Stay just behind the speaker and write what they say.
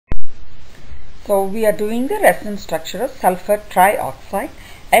So we are doing the resonance structure of sulfur trioxide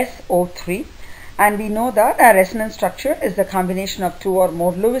SO3, and we know that a resonance structure is the combination of two or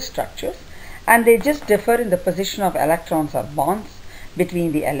more Lewis structures, and they just differ in the position of electrons or bonds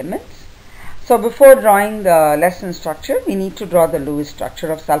between the elements. So before drawing the resonance structure, we need to draw the Lewis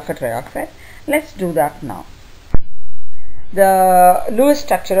structure of sulfur trioxide. Let's do that now. The Lewis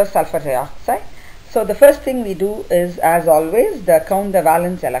structure of sulfur trioxide. So the first thing we do is, as always, count the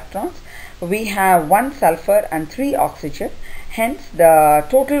valence electrons. We have 1 sulfur and 3 oxygen. Hence, the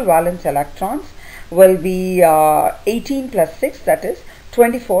total valence electrons will be 18 plus 6, that is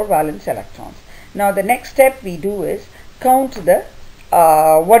 24 valence electrons. Now, the next step we do is count the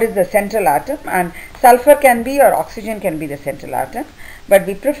what is the central atom, and sulfur can be or oxygen can be the central atom, but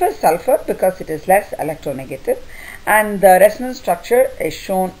we prefer sulfur because it is less electronegative, and the resonance structure is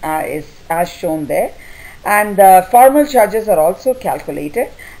shown as shown there, and the formal charges are also calculated,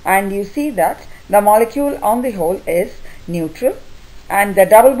 and you see that the molecule on the whole is neutral, and the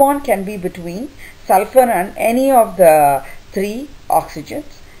double bond can be between sulfur and any of the 3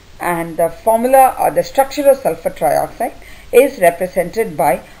 oxygens, and the formula or the structure of sulfur trioxide is represented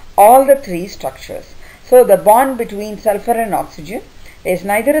by all the 3 structures. So the bond between sulfur and oxygen is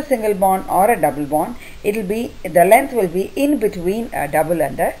neither a single bond or a double bond. The length will be in between a double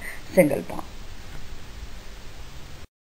and a single bond.